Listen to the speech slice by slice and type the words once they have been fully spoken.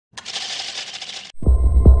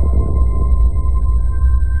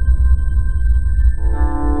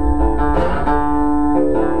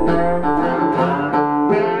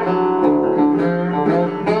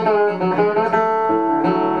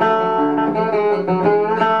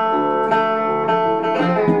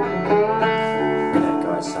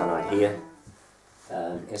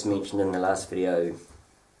as mentioned in the last video,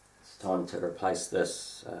 it's time to replace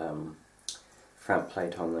this front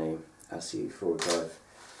plate on the RC4WD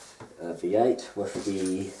V8 with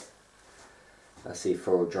the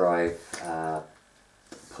RC4WD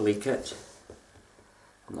pulley kit.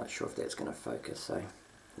 I'm not sure if that's going to focus, so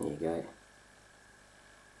there you go.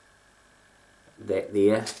 That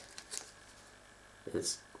there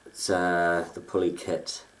is the pulley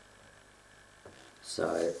kit.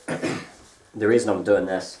 So the reason I'm doing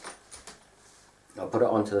this, I'll put it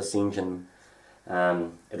onto this engine,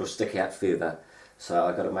 it'll stick out further, so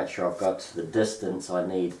I've got to make sure I've got the distance I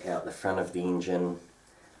need out the front of the engine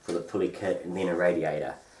for the pulley kit and then a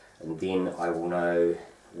radiator, and then I will know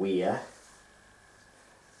where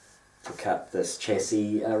to cut this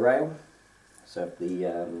chassis rail. So if the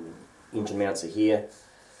engine mounts are here,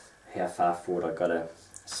 how far forward I've got to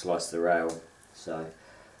slice the rail, so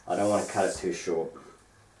I don't want to cut it too short.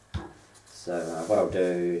 So what I'll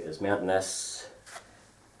do is mount this,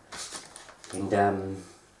 and then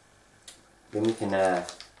we can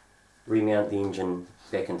remount the engine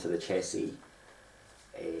back into the chassis,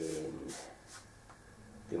 and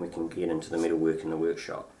then we can get into the metalwork in the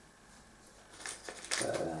workshop.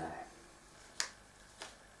 So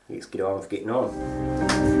let's get on with getting on.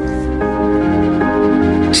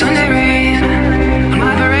 Sunday rain on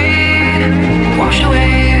my parade, washed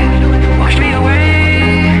away, washed me away.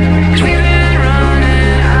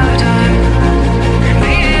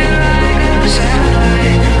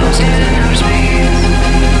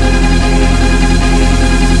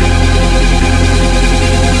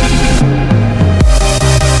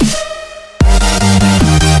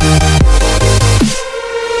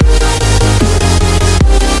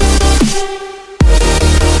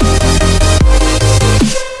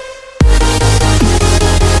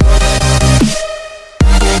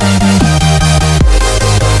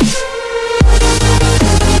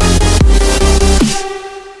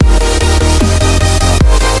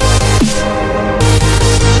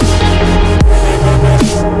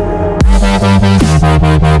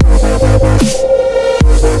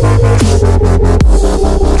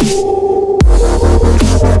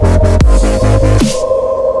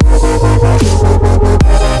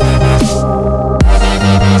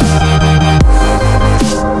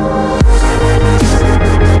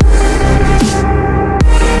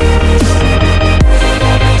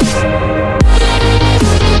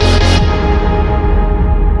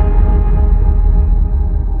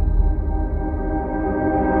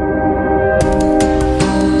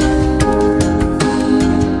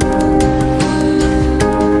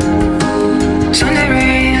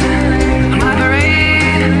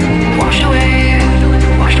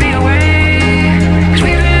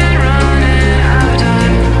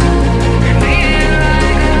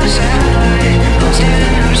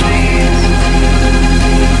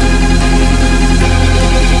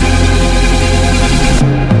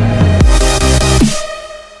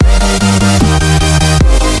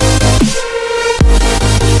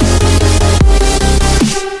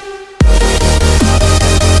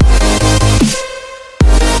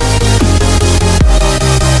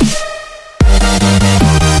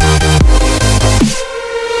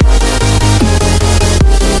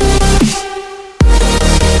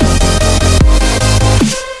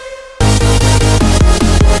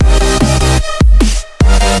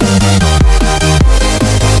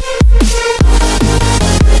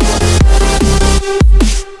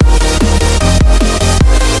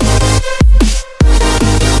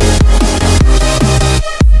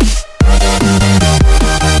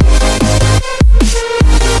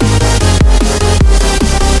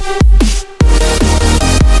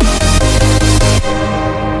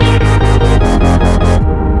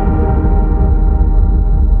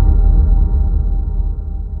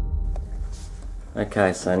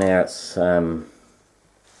 Okay, so now it's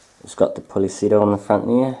got the pulley seater on the front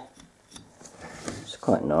there. It's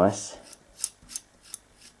quite nice.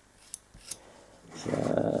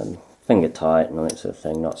 So, finger tight and all that sort of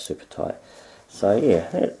thing, not super tight. So yeah,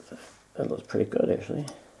 that looks pretty good actually.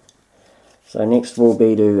 So next will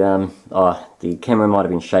be to, the camera might have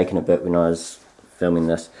been shaking a bit when I was filming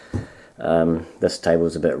this. This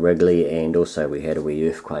table's a bit wriggly, and also we had a wee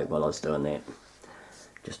earthquake while I was doing that.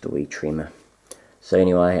 Just a wee tremor. So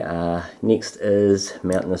anyway, next is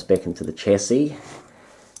mounting this back into the chassis,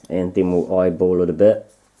 and then we'll eyeball it a bit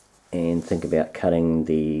and think about cutting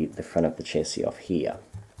the front of the chassis off here.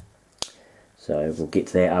 So we'll get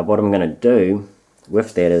to that. What I'm going to do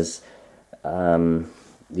with that is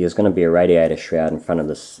there's going to be a radiator shroud in front of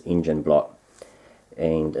this engine block,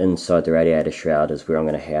 and inside the radiator shroud is where I'm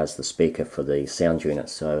going to house the speaker for the sound unit.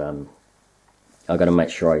 So I've got to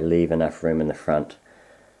make sure I leave enough room in the front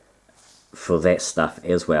for that stuff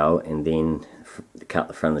as well, and then cut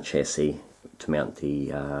the front of the chassis to mount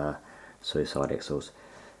the suicide axles.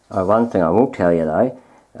 One thing I will tell you though,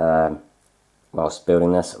 whilst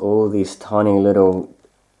building this, all these tiny little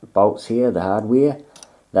bolts here, the hardware,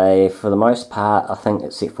 they, for the most part, I think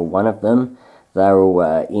except for one of them, they're all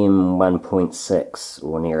M1.6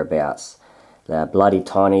 or nearabouts. They're bloody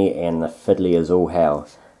tiny and the fiddly as all hell.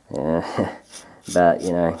 But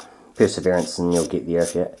you know, perseverance and you'll get there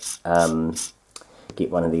if you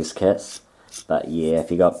get one of these kits. But yeah, if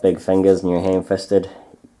you got big fingers and you're ham-fisted,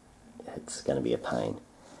 it's going to be a pain.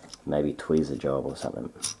 Maybe tweeze a job or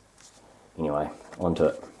something. Anyway, on to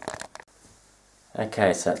it.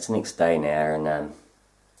 Okay, so it's the next day now, and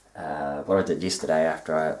what I did yesterday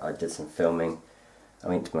after I did some filming, I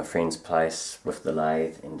went to my friend's place with the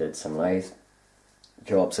lathe and did some lathe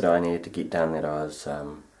jobs that I needed to get done that I was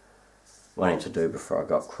wanting to do before I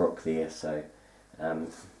got crook there. So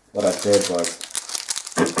what I did was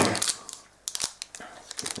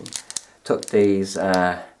took these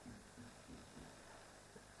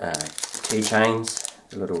keychains,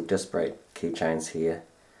 the little disc brake keychains here,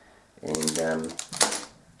 and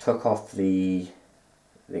took off the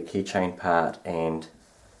keychain part, and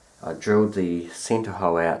I drilled the centre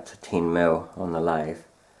hole out to 10mm on the lathe,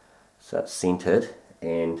 so it's centered,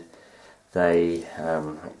 and they,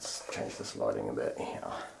 let's change this lighting a bit here,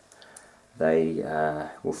 they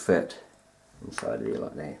will fit inside there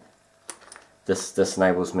like that. This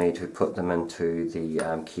enables me to put them into the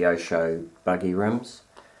Kyosho buggy rims.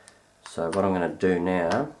 So what I'm going to do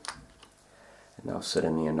now, and they'll sit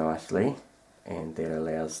in there nicely, and that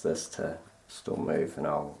allows this to still move, and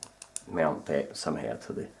I'll mount that somehow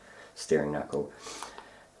to the steering knuckle.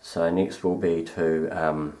 So next will be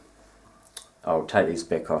to, I'll take these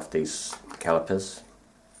back off these calipers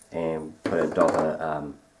and put a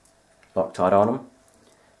dollar Loctite on them,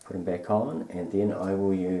 put them back on, and then I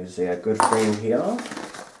will use our good friend here,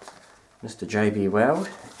 Mr. JB Weld,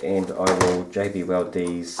 and I will JB Weld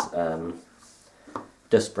these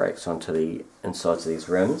disc brakes onto the insides of these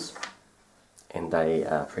rims, and they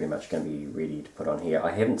are pretty much going to be ready to put on here.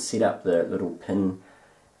 I haven't set up the little pin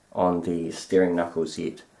on the steering knuckles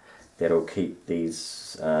yet that'll keep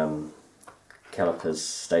these calipers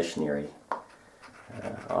stationary.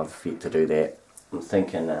 I've yet to do that. I'm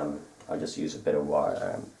thinking I'll just use a bit of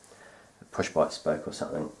wire, push bike spoke or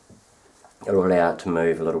something. It'll allow it to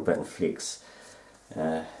move a little bit and flex.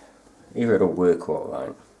 Either it'll work or it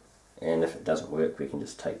won't, and if it doesn't work we can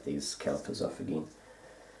just take these calipers off again.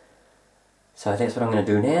 So that's what I'm going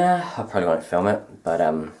to do now. I probably won't film it, but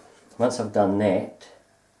once I've done that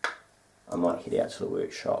I might head out to the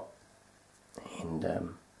workshop and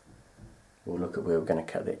we'll look at where we're going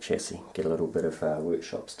to cut that chassis, get a little bit of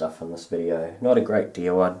workshop stuff on this video. Not a great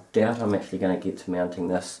deal. I doubt I'm actually going to get to mounting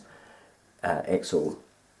this axle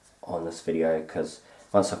on this video, because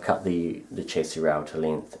once I've cut the chassis rail to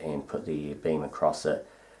length and put the beam across it,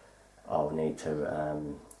 I'll need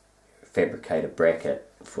to fabricate a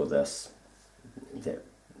bracket for this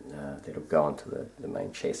that'll go onto the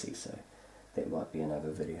main chassis, so that might be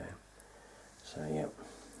another video. So yeah,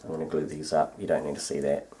 I'm going to glue these up. You don't need to see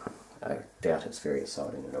that. I doubt it's very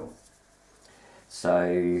exciting at all.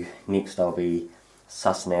 So next I'll be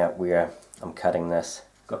sussing out where I'm cutting this.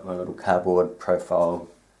 Got my little cardboard profile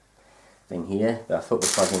thing here, but I thought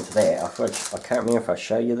we'd plug into that. I can't remember if I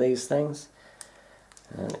show you these things.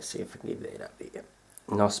 Let's see if I can get that up there.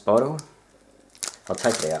 Nice bottle. I'll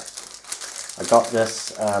take it out. I got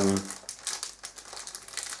this, God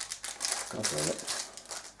damn it.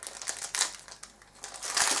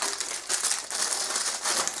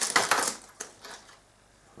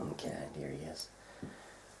 Okay, there he is.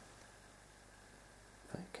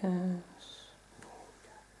 Focus.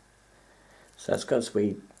 So it's got this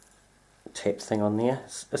wee tap thing on there.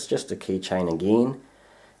 It's just a keychain again,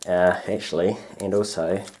 actually, and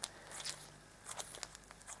also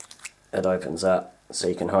it opens up so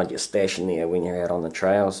you can hide your stash in there when you're out on the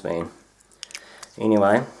trails, man.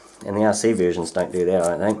 Anyway, and the RC versions don't do that,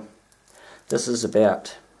 I don't think. This is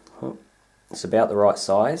about, it's about the right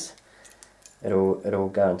size. It'll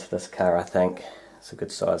go into this car, I think. It's a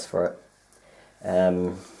good size for it.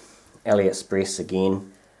 AliExpress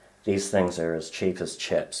again. These things are as cheap as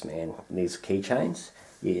chips, man. These keychains.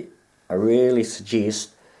 Yeah, I really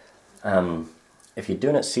suggest, if you're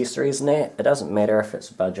doing accessories and that, it doesn't matter if it's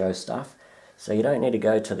Budjo stuff. So you don't need to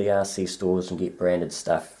go to the RC stores and get branded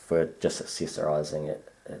stuff for just accessorizing it.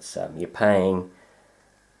 It's you're paying,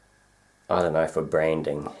 I don't know, for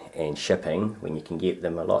branding and shipping when you can get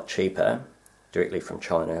them a lot cheaper directly from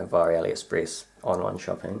China via AliExpress online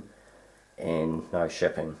shopping, and no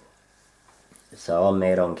shipping. So I'm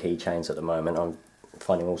mad on keychains at the moment. I'm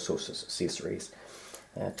finding all sorts of accessories,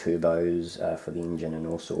 turbos for the engine and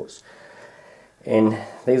all sorts. And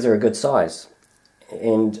these are a good size.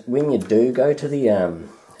 And when you do go to the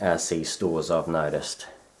RC stores, I've noticed,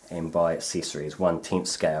 and buy accessories 1/10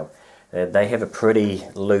 scale, they have a pretty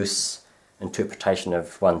loose interpretation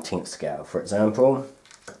of 1/10 scale. For example,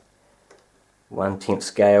 1/10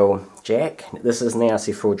 scale jack. This is an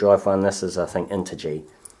RC4 drive one. This is, I think, Intergy.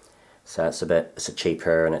 So it's a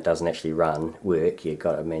cheaper, and it doesn't actually work. You've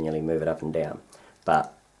got to manually move it up and down.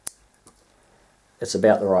 But it's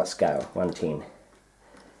about the right scale, 1/10.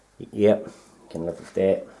 Yep, you can live with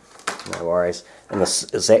that, no worries. In the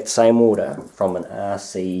exact same order from an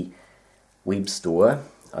RC web store,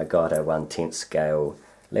 I got a 1/10 scale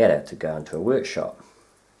ladder to go into a workshop.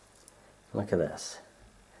 Look at this.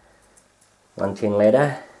 1/10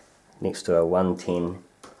 ladder next to a 1/10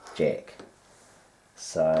 jack.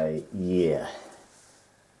 So yeah,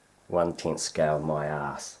 1/10 scale, my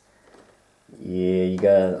ass. Yeah, you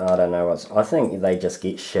go, I don't know what's, I think they just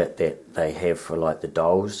get shit that they have for like the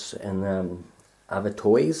dolls and other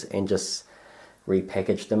toys and just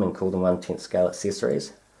repackage them and call them 1/10 scale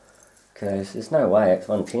accessories. Because there's no way it's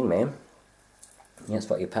 1/10, man. That's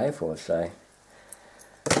what you pay for, so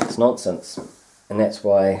it's nonsense. And that's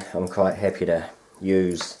why I'm quite happy to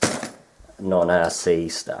use non-RC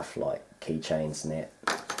stuff like keychains and that.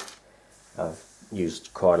 I've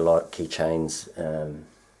used quite a lot of keychains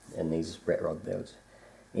in these rat rod builds.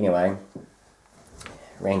 Anyway,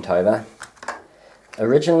 rant over.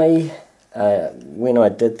 Originally, when I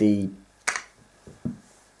did the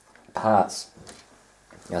parts,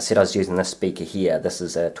 I said I was using this speaker here. This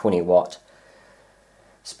is a 20 watt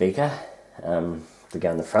speaker to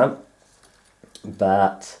go in the front,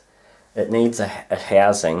 but it needs a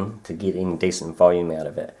housing to get any decent volume out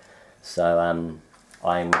of it. So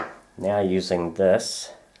I'm now using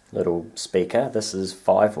this little speaker. This is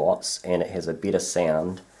 5 watts and it has a better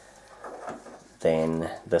sound than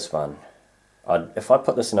this one. If I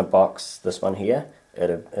put this in a box, this one here,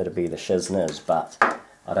 it'd be the shizness, but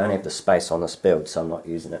I don't have the space on this build, so I'm not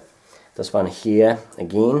using it. This one here,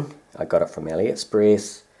 again, I got it from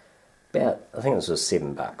AliExpress. I think this was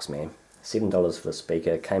 $7, man. $7 for the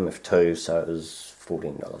speaker. It came with 2, so it was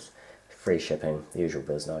 $14. Free shipping, the usual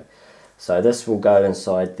bizno. So this will go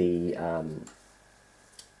inside the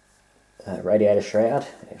radiator shroud.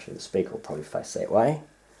 Actually, the speaker will probably face that way.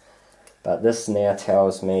 But this now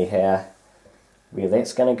tells me where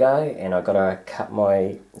that's going to go, and I've got to cut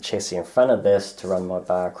my chassis in front of this to run my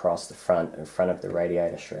bar across the front, in front of the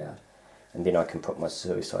radiator shroud. And then I can put my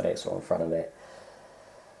suicide axle in front of that.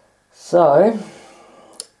 So,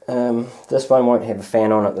 this one won't have a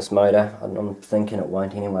fan on it, this motor. I'm thinking it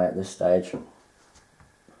won't anyway at this stage.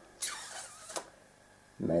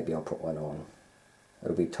 Maybe I'll put one on.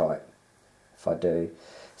 It'll be tight if I do.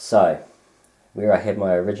 So, where I had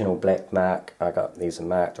my original black mark, I got these are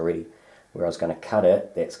marked already. Where I was going to cut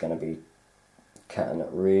it, that's going to be cutting it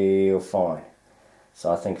real fine. So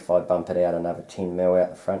I think if I bump it out another 10mm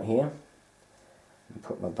out the front here and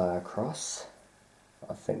put my bar across,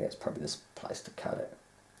 I think that's probably this place to cut it.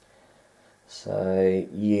 So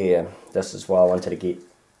yeah, this is why I wanted to get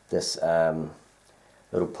this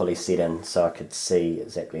little pulley set in so I could see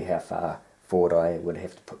exactly how far forward I would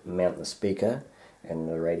have to mount the speaker and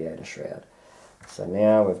the radiator shroud. So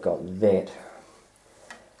now we've got that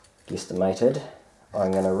guesstimated.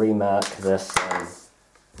 I'm going to remark this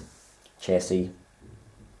chassis,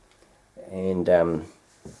 and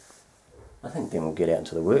I think then we'll get out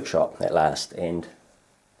into the workshop at last and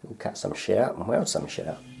we'll cut some shit out and weld some shit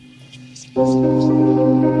out.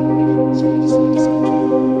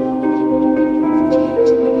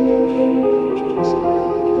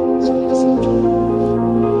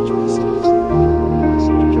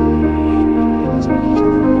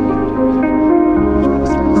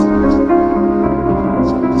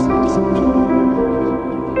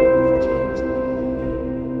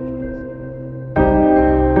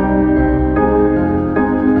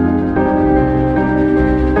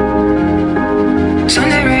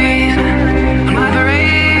 Sunday rain on my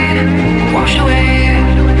parade.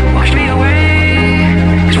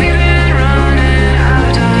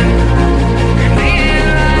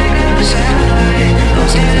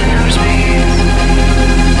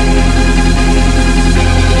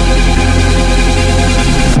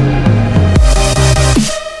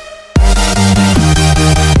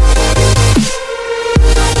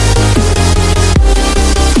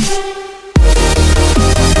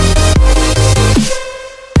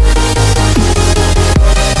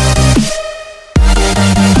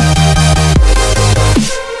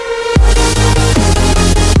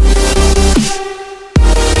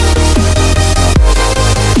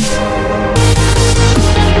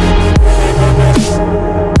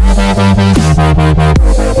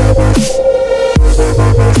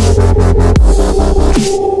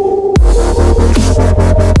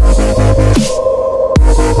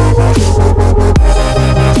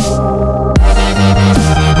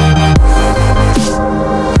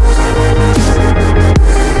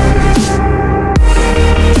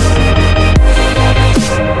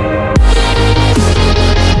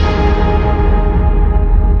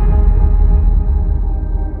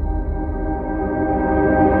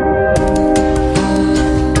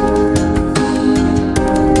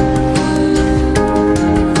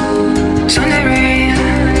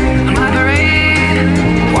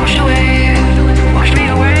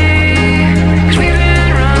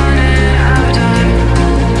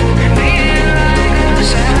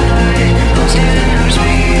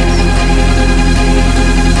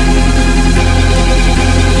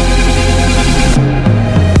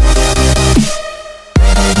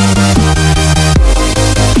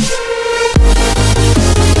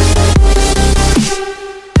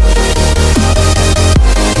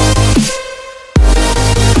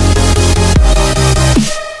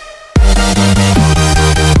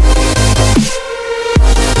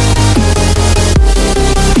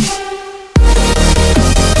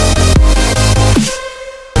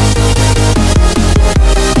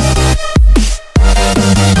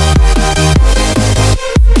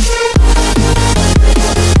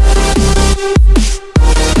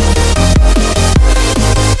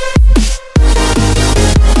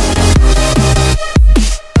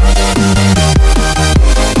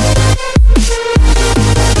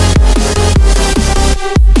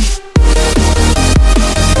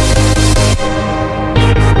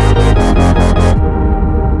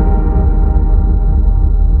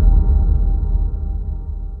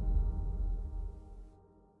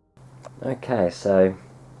 Okay, so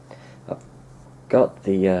I've got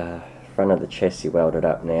the front of the chassis welded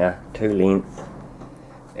up now, to length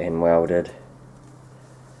and welded.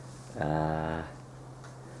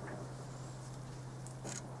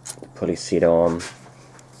 Pulley set on.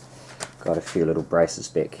 Got a few little braces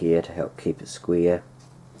back here to help keep it square.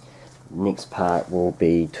 Next part will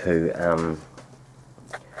be to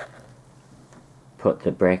put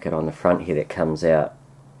the bracket on the front here that comes out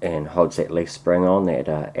and holds that leaf spring on, that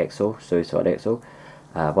axle, suicide axle.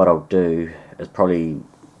 What I'll do is probably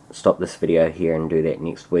stop this video here and do that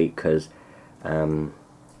next week, because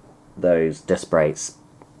those disc brakes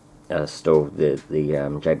are still, the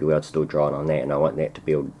JB Weld's still drying on that, and I want that to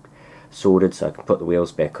be all sorted so I can put the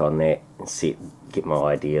wheels back on that and get my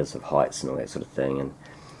ideas of heights and all that sort of thing and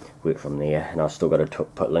work from there. And I've still got to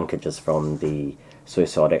put linkages from the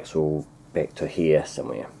suicide axle back to here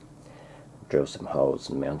somewhere, drill some holes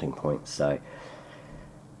and mounting points. So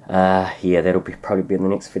yeah, that'll probably be in the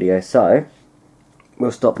next video, so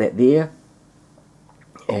we'll stop that there.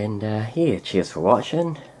 And yeah, cheers for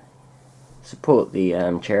watching. Support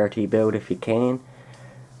the charity build if you can.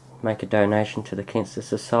 Make a donation to the Cancer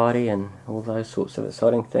Society and all those sorts of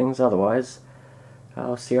exciting things. Otherwise,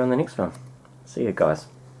 I'll see you on the next one. See you guys.